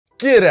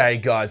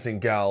G'day guys and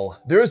gal.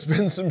 There has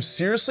been some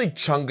seriously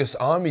chungus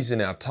armies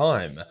in our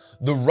time.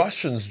 The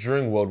Russians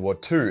during World War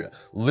II,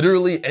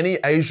 literally any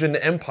Asian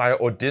empire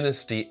or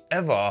dynasty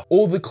ever,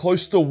 or the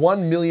close to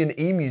 1 million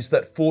emus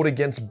that fought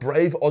against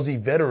brave Aussie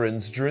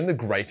veterans during the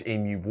Great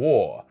Emu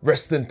War.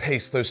 Rest in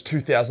peace those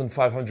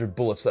 2,500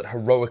 bullets that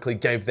heroically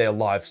gave their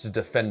lives to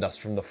defend us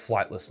from the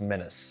flightless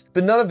menace.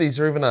 But none of these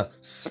are even a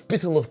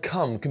spittle of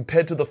cum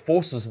compared to the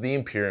forces the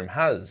Imperium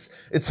has.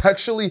 It's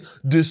actually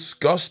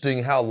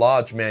disgusting how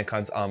large mankind's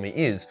army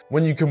is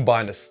when you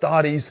combine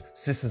Astartes,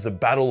 Sisters of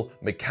Battle,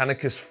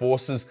 Mechanicus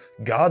forces,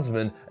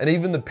 Guardsmen, and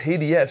even the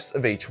PDFs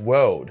of each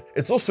world.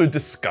 It's also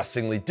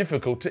disgustingly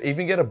difficult to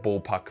even get a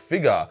ballpark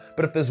figure,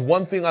 but if there's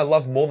one thing I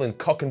love more than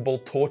cock and ball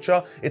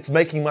torture, it's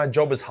making my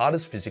job as hard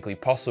as physically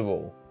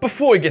possible.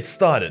 Before we get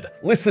started,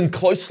 listen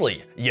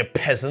closely, you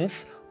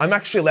peasants. I'm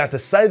actually allowed to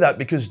say that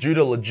because due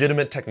to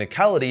legitimate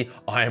technicality,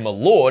 I am a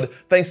lord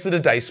thanks to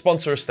today's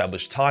sponsor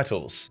Established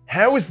Titles.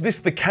 How is this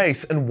the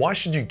case and why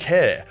should you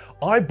care?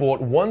 I bought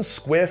 1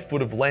 square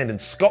foot of land in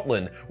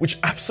Scotland, which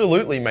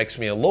absolutely makes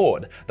me a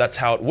lord. That's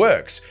how it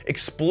works.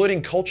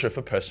 Exploiting culture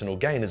for personal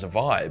gain is a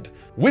vibe.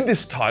 With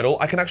this title,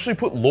 I can actually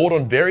put lord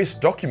on various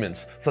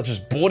documents, such as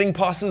boarding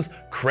passes,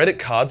 credit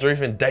cards, or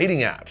even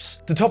dating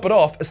apps. To top it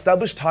off,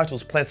 Established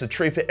Titles plants a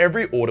tree for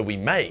every order we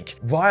make,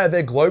 via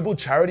their global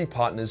charity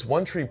partners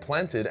One Tree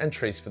Planted and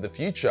Trees for the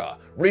Future.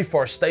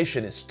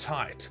 Reforestation is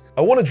tight.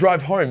 I want to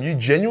drive home, you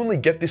genuinely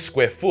get this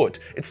square foot.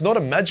 It's not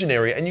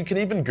imaginary and you can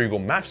even Google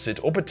Maps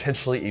it or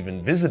potentially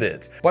even visit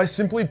it by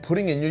simply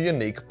putting in your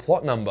unique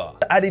plot number.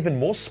 To add even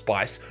more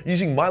spice,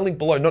 using my link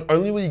below, not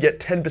only will you get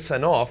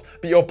 10% off,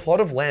 but your plot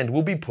of land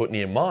will be put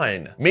near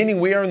mine. Meaning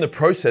we are in the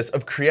process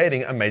of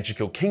creating a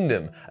Majorkill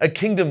kingdom. A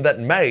kingdom that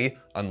may,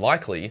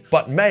 unlikely,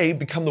 but may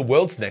become the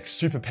world's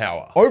next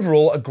superpower.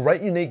 Overall, a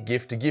great unique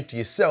gift to give to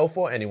yourself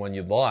or anyone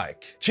you'd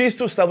like. Cheers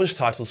to Established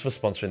Titles for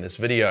sponsoring this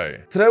video.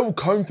 Today we'll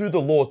comb through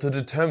the lore to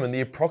determine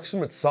the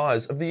approximate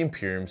size of the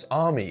Imperium's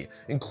army,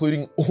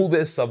 including all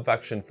their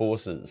sub-faction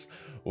forces.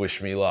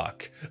 Wish me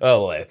luck.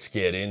 Let's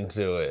get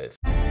into it.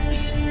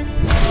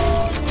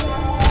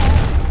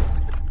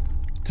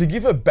 To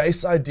give a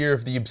base idea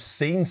of the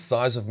obscene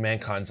size of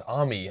mankind's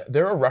army,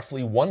 there are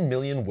roughly 1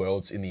 million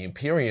worlds in the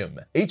Imperium.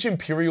 Each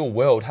Imperial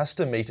world has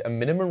to meet a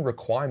minimum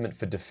requirement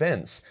for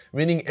defense,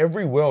 meaning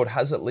every world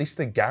has at least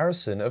a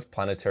garrison of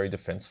Planetary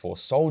Defense Force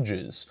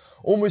soldiers.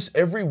 Almost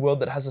every world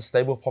that has a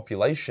stable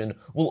population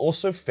will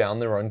also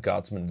found their own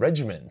Guardsman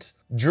regiment.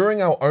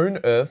 During our own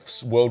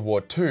Earth's World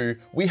War II,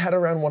 we had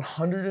around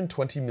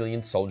 120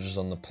 million soldiers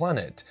on the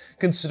planet.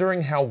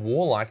 Considering how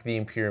warlike the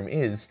Imperium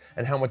is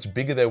and how much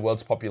bigger their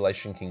world's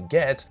population can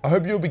get, I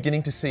hope you're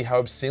beginning to see how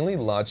obscenely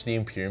large the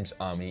Imperium's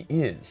army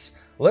is.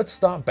 Let's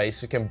start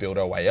basic and build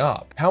our way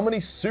up. How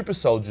many super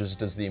soldiers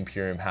does the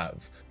Imperium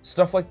have?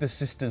 Stuff like the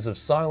Sisters of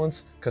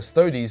Silence,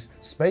 Custodes,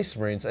 Space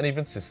Marines, and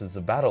even Sisters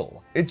of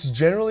Battle. It's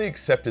generally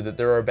accepted that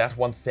there are about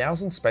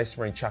 1,000 Space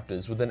Marine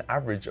chapters with an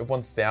average of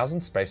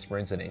 1,000 Space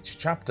Marines in each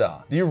chapter.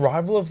 The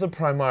arrival of the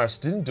Primaris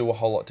didn't do a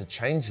whole lot to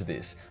change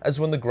this, as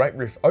when the Great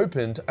Rift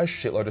opened, a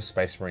shitload of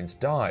Space Marines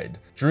died.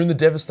 During the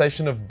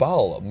devastation of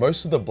Baal,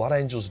 most of the Blood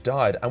Angels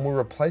died and were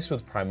replaced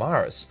with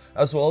Primaris,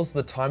 as well as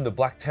the time the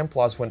Black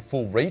Templars went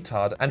full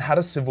retard and had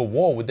a civil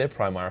war with their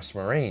Primaris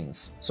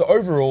Marines. So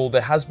overall,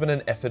 there has been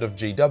an effort of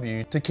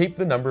GW to keep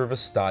the number of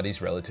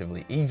Astartes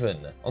relatively even.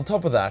 On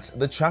top of that,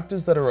 the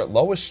chapters that are at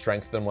lower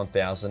strength than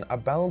 1000 are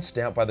balanced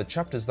out by the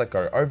chapters that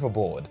go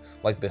overboard,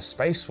 like the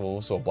Space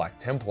Wolves or Black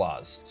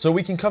Templars. So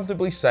we can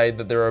comfortably say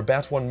that there are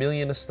about 1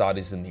 million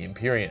Astartes in the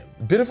Imperium.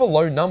 A bit of a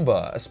low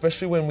number,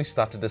 especially when we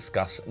start to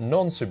discuss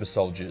non-super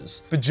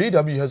soldiers. But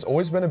GW has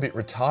always been a bit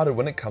retarded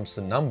when it comes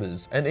to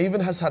numbers, and even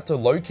has had to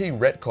low-key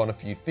retcon a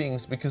few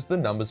things because the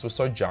numbers were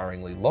so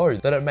jarringly low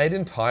that it made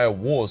entire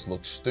wars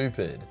look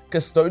stupid.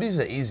 Custodes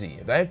are easy,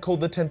 they are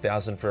called the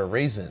 10,000 for a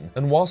reason,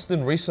 and whilst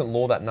in recent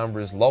lore that number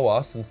is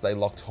lower since they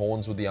locked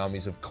horns with the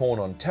armies of Khorne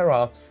on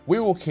Terra, we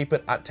will keep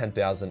it at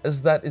 10,000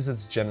 as that is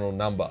its general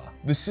number.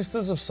 The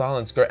Sisters of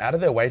Silence go out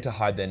of their way to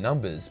hide their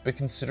numbers, but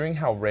considering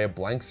how rare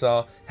blanks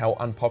are, how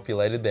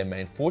unpopulated their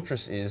main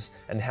fortress is,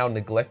 and how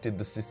neglected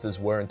the Sisters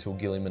were until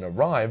Guilliman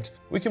arrived,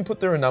 we can put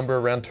their number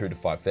around 2,000 to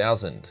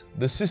 5,000.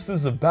 The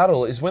Sisters of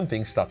Battle is when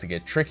things start to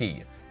get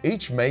tricky.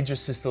 Each major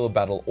Sister of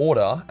Battle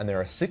order, and there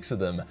are 6 of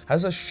them,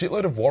 has a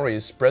shitload of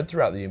warriors spread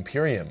throughout the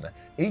Imperium.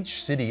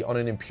 Each city on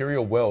an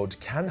Imperial world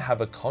can have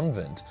a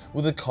convent,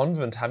 with a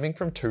convent having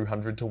from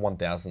 200 to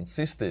 1,000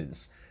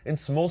 sisters. In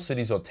small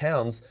cities or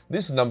towns,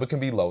 this number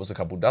can be low as a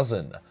couple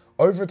dozen.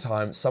 Over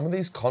time, some of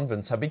these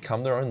convents have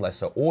become their own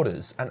lesser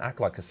orders and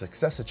act like a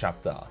successor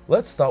chapter.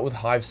 Let's start with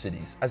hive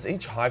cities, as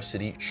each hive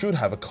city should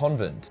have a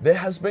convent. There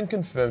has been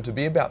confirmed to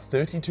be about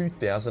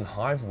 32,000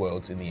 hive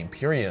worlds in the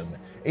Imperium,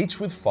 each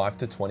with 5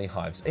 to 20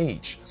 hives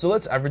each, so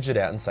let's average it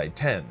out and say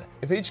 10.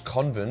 If each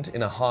convent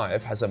in a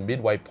hive has a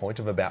midway point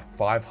of about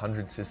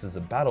 500 Sisters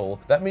of Battle,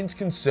 that means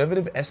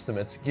conservative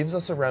estimates gives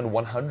us around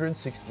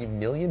 160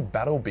 million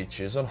battle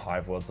bitches on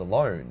hive worlds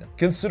alone.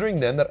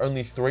 Considering then that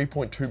only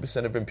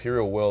 3.2% of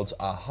Imperial worlds worlds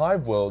are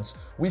hive worlds,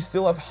 we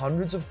still have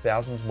hundreds of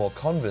thousands more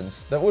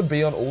convents that would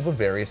be on all the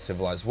various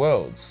civilized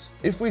worlds.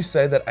 If we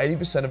say that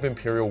 80% of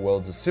Imperial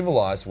worlds are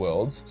civilized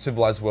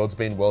worlds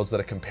being worlds that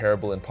are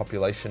comparable in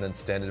population and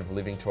standard of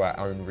living to our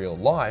own real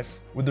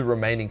life, with the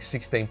remaining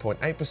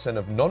 16.8%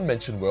 of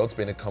non-mentioned worlds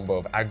being a combo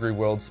of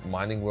agri-worlds,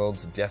 mining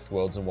worlds, death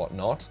worlds, and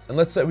whatnot, and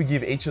let's say we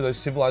give each of those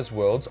civilized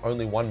worlds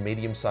only one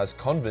medium-sized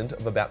convent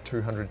of about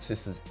 200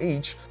 sisters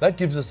each, that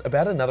gives us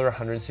about another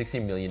 160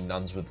 million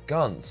nuns with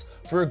guns,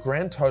 for a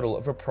grand total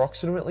of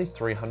approximately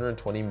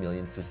 320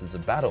 million sisters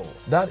of battle.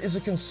 That is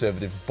a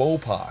conservative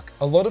ballpark.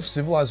 A lot of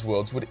civilized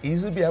worlds would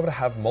easily be able to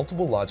have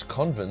multiple large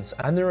convents,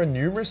 and there are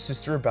numerous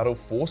sister of battle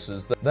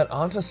forces that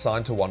aren't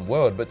assigned to one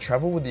world but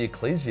travel with the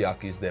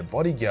ecclesiarchy as their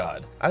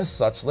bodyguard. As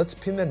such, let's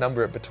pin their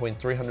number at between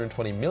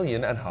 320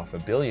 million and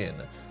 500 million.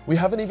 We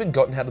haven't even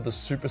gotten out of the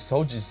super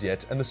soldiers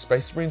yet, and the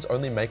Space Marines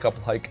only make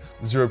up like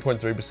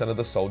 0.3% of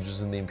the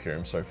soldiers in the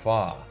Imperium so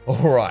far.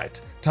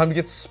 Alright, time to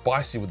get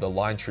spicy with the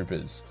line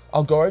troopers.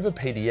 I'll go over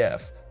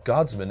PDF,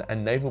 guardsmen,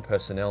 and naval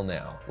personnel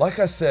now. Like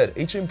I said,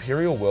 each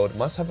Imperial world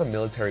must have a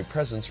military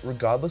presence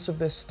regardless of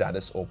their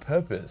status or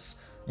purpose.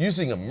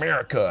 Using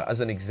America as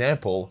an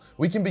example,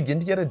 we can begin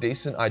to get a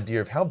decent idea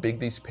of how big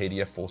these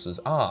PDF forces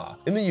are.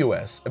 In the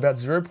US, about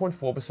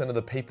 0.4% of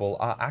the people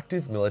are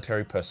active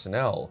military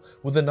personnel,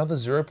 with another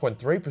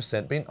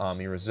 0.3% being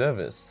Army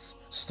reservists.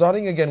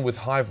 Starting again with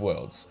hive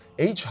worlds.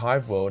 Each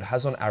hive world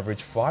has on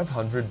average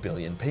 500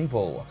 billion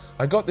people.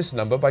 I got this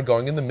number by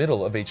going in the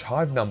middle of each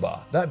hive number,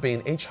 that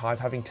being each hive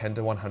having 10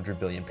 to 100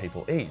 billion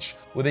people each,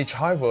 with each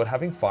hive world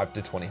having 5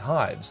 to 20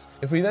 hives.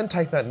 If we then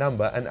take that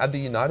number and add the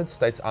United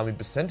States Army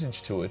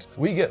percentage to it,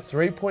 we get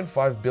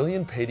 3.5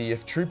 billion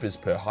PDF troopers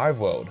per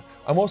hive world.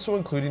 I'm also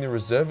including the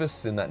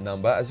reservists in that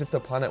number, as if the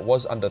planet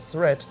was under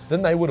threat,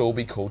 then they would all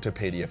be called to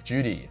PDF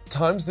duty.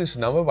 Times this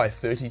number by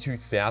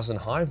 32,000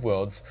 hive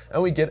worlds,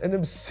 and we get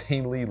an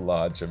obscenely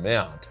large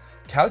amount.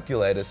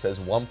 Calculator says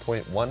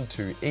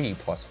 1.12e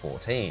plus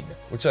 14,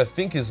 which I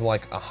think is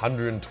like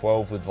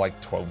 112 with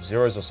like 12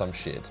 zeros or some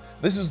shit.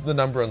 This is the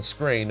number on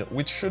screen,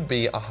 which should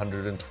be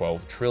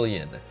 112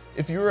 trillion.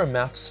 If you're a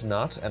maths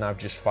nut and I've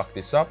just fucked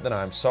this up, then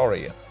I'm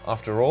sorry.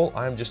 After all,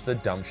 I'm just a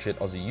dumb shit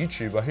Aussie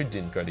YouTuber who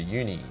didn't go to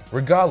uni.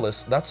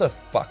 Regardless, that's a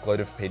fuckload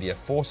of PDF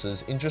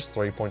forces in just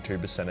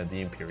 3.2% of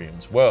the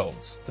Imperium's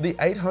worlds. For the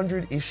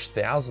 800-ish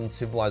thousand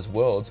civilized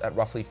worlds at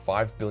roughly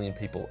 5 billion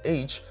people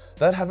each,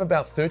 that have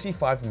about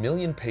 35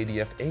 million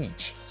PDF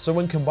each. So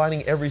when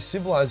combining every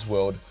civilized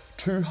world,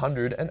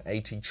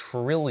 280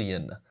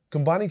 trillion.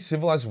 Combining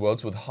civilized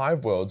worlds with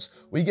hive worlds,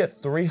 we get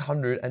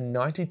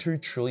 392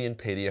 trillion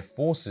PDF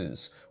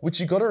forces, which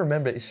you gotta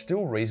remember is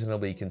still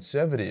reasonably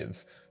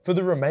conservative. For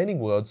the remaining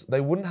worlds,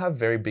 they wouldn't have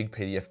very big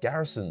PDF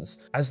garrisons,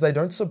 as they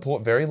don't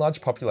support very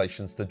large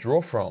populations to draw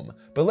from.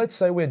 But let's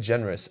say we're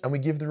generous and we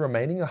give the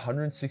remaining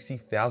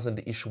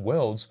 160,000-ish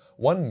worlds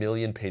 1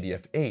 million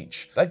PDF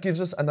each. That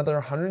gives us another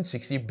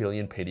 160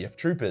 billion PDF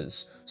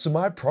troopers. So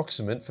my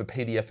approximate for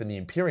PDF in the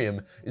Imperium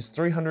is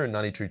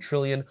 392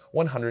 trillion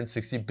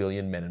 160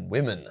 billion men and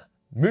women.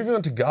 Moving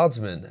on to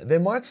guardsmen, there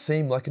might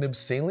seem like an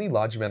obscenely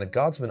large amount of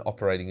guardsmen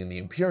operating in the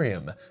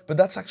Imperium, but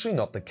that's actually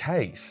not the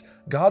case.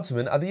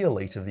 Guardsmen are the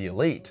elite of the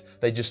elite.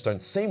 They just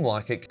don't seem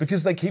like it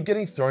because they keep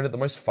getting thrown at the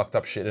most fucked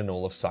up shit in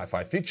all of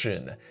sci-fi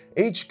fiction.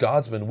 Each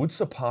guardsman would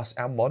surpass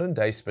our modern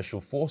day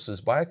special forces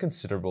by a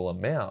considerable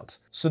amount,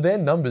 so their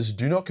numbers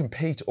do not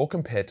compete or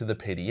compare to the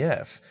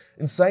PDF.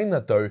 In saying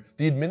that though,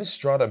 the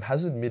Administratum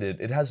has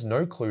admitted it has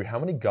no clue how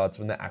many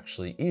guardsmen there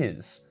actually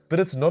is. But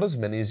it's not as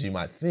many as you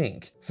might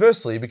think.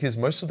 Firstly, because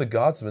most of the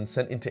guardsmen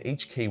sent into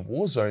each key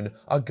war zone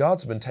are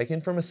guardsmen taken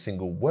from a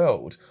single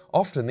world.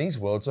 Often these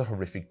worlds are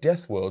horrific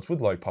death worlds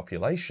with low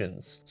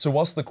populations. So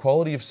whilst the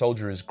quality of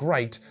soldier is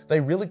great,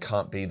 they really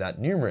can't be that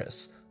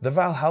numerous. The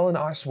Valhallan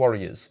Ice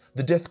Warriors,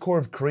 the Death Corps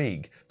of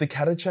Krieg, the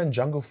Catachan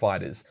Jungle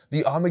Fighters,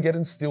 the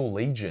Armageddon Steel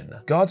Legion.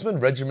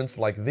 Guardsmen regiments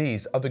like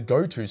these are the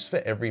go-tos for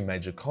every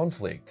major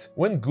conflict.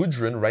 When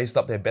Gudrun raised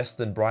up their best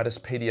and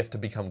brightest PDF to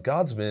become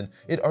guardsmen,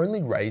 it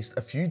only raised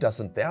a few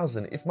dozen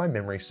thousand if my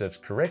memory serves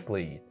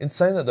correctly. In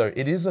saying that though,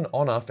 it is an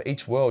honor for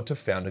each world to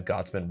found a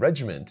guardsman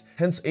regiment,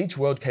 hence each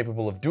world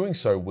capable of doing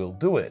so will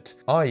do it,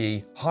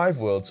 i.e. hive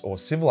worlds or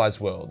civilized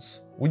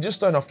worlds. We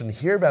just don't often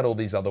hear about all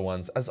these other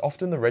ones, as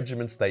often the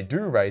regiments they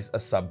do raise are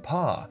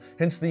subpar,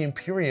 hence the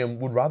Imperium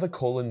would rather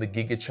call in the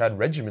Giga Chad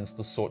regiments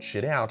to sort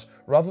shit out,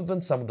 rather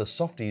than some of the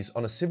softies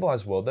on a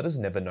civilized world that has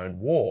never known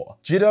war.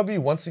 GW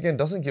once again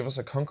doesn't give us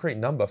a concrete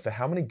number for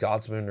how many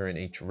guardsmen are in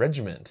each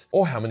regiment,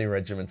 or how many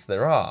regiments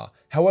there are.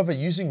 However,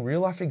 using real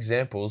life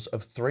examples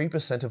of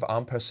 3% of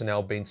armed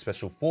personnel being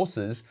special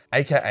forces,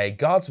 aka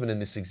guardsmen in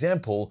this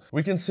example,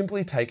 we can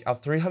simply take our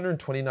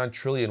 329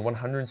 trillion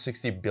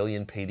 160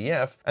 billion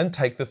PDF and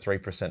take the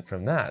 3%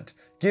 from that,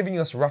 giving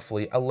us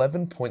roughly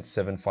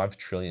 11.75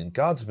 trillion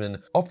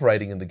guardsmen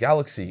operating in the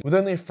galaxy, with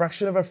only a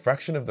fraction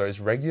of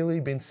those regularly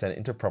being sent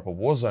into proper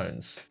war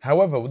zones.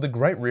 However, with the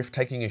Great Rift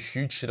taking a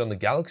huge shit on the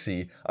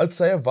galaxy, I'd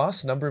say a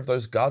vast number of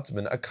those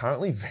guardsmen are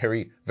currently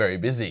very, very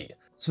busy.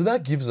 So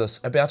that gives us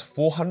about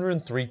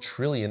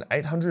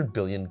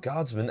 403,800,000,000,000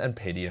 guardsmen and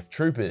PDF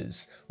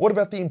troopers. What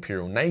about the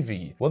Imperial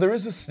Navy? Well, there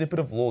is a snippet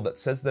of lore that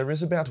says there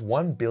is about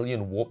 1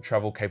 billion warp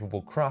travel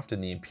capable craft in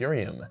the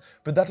Imperium,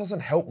 but that doesn't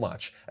help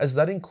much, as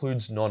that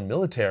includes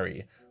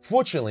non-military.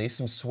 Fortunately,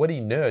 some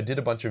sweaty nerd did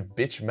a bunch of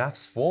bitch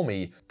maths for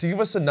me to give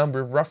us a number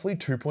of roughly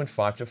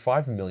 2.5 to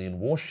 5 million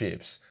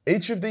warships.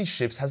 Each of these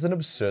ships has an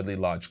absurdly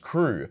large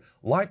crew,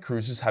 light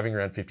cruisers having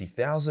around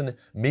 50,000,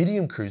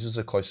 medium cruisers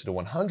are closer to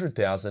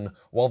 100,000,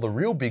 while the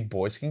real big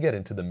boys can get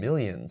into the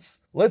millions.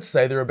 Let's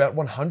say there are about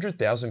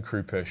 100,000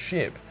 crew per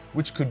ship,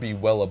 which could be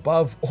well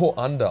above or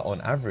under on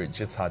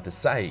average, it's hard to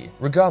say.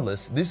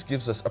 Regardless, this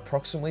gives us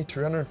approximately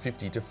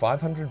 250 to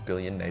 500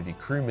 billion Navy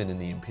crewmen in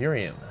the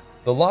Imperium.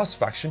 The last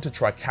faction to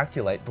try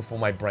calculate before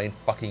my brain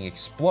fucking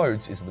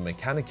explodes is the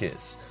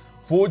Mechanicus.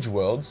 Forge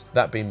worlds,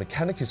 that being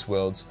Mechanicus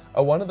worlds,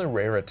 are one of the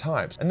rarer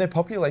types, and their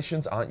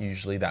populations aren't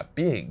usually that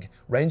big,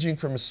 ranging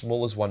from as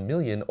small as 1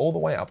 million all the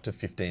way up to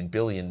 15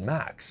 billion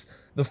max.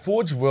 The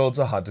Forge worlds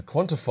are hard to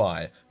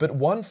quantify, but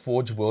one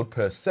Forge world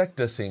per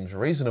sector seems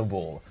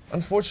reasonable.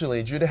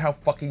 Unfortunately, due to how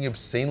fucking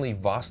obscenely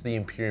vast the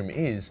Imperium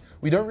is,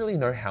 we don't really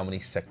know how many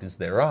sectors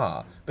there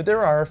are, but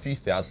there are a few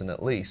thousand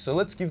at least, so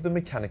let's give the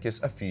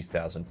Mechanicus a few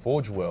thousand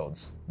Forge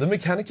worlds. The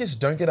Mechanicus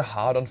don't get a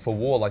hard-on for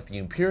war like the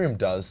Imperium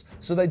does,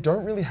 so they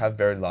don't really have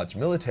very large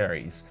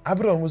militaries.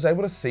 Abaddon was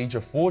able to siege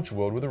a Forge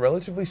world with a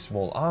relatively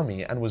small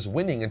army and was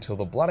winning until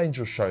the Blood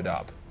Angels showed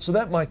up, so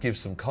that might give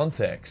some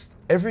context.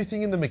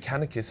 Everything in the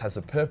Mechanicus has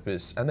a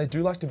purpose, and they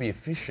do like to be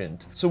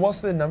efficient, so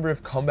whilst the number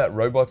of combat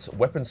robots,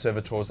 weapon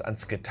servitors, and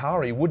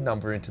Skitarii would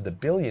number into the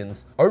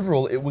billions,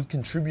 overall it would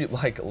contribute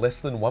like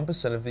less than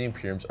 1% of the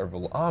Imperium's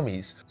overall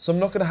armies, so I'm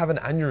not going to have an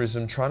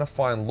aneurysm trying to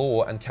find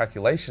lore and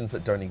calculations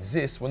that don't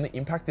exist when the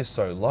impact is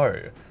so low.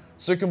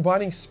 So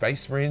combining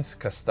Space Marines,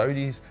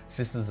 Custodes,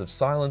 Sisters of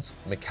Silence,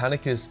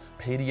 Mechanicus,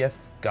 PDF,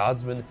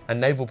 Guardsmen,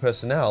 and naval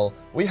personnel,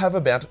 we have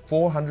about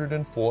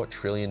 404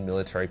 trillion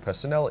military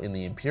personnel in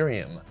the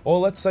Imperium. Or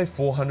let's say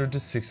 400 to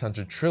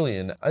 600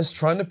 trillion, as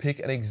trying to pick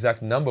an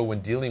exact number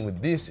when dealing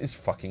with this is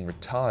fucking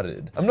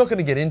retarded. I'm not going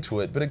to get into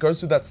it, but it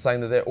goes without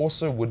saying that there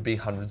also would be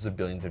hundreds of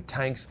billions of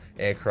tanks,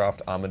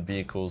 aircraft, armored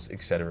vehicles,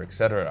 etc,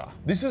 etc.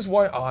 This is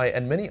why I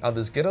and many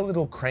others get a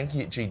little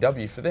cranky at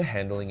GW for their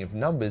handling of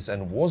numbers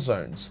and war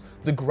zones.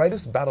 The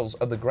greatest battles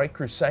of the Great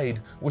Crusade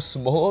were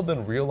smaller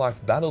than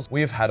real-life battles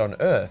we have had on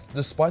Earth,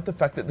 despite the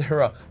fact that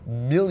there are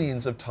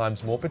millions of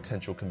times more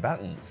potential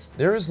combatants.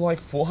 There is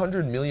like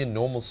 400 million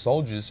normal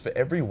soldiers for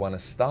every 1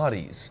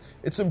 Astartes.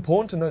 It's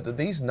important to note that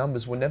these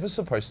numbers were never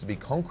supposed to be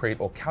concrete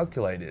or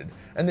calculated,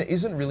 and there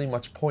isn't really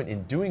much point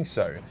in doing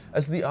so,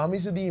 as the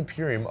armies of the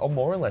Imperium are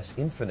more or less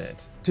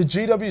infinite. To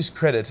GW's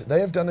credit, they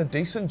have done a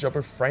decent job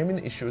of framing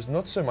the issue as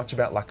not so much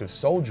about lack of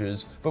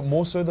soldiers, but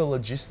more so the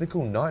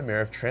logistical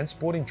nightmare of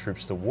transporting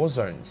troops to war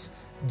zones.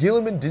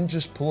 Guilliman didn't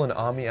just pull an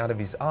army out of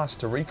his ass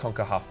to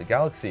reconquer half the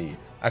galaxy.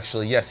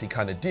 Actually, yes, he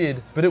kinda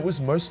did, but it was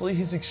mostly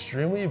his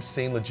extremely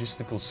obscene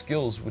logistical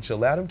skills which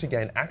allowed him to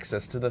gain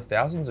access to the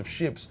thousands of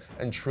ships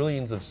and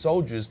trillions of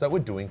soldiers that were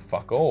doing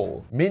fuck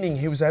all. Meaning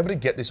he was able to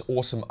get this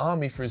awesome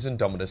army for his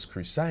Indomitus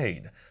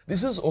Crusade.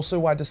 This is also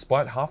why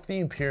despite half the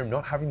Imperium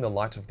not having the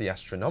light of the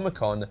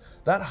Astronomicon,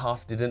 that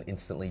half didn't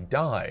instantly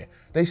die.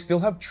 They still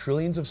have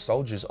trillions of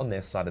soldiers on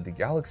their side of the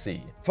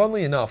galaxy.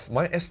 Funnily enough,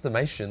 my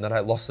estimation that I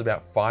lost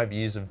about 5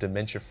 years of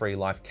dementia-free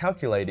life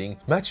calculating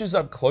matches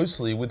up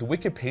closely with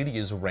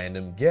Wikipedia's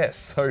random guess,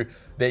 so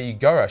there you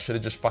go, I should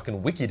have just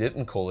fucking wikied it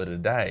and call it a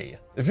day.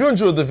 If you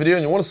enjoyed the video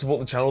and you want to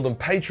support the channel, then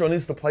Patreon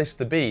is the place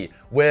to be,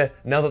 where,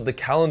 now that the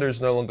calendar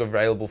is no longer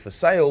available for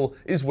sale,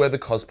 is where the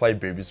cosplay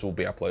boobies will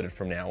be uploaded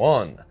from now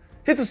on.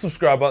 Hit the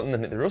subscribe button, then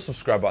hit the real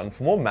subscribe button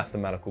for more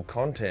mathematical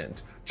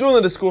content. Join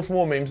the Discord for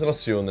more memes, and I'll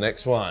see you on the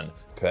next one.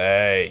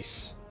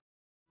 Peace.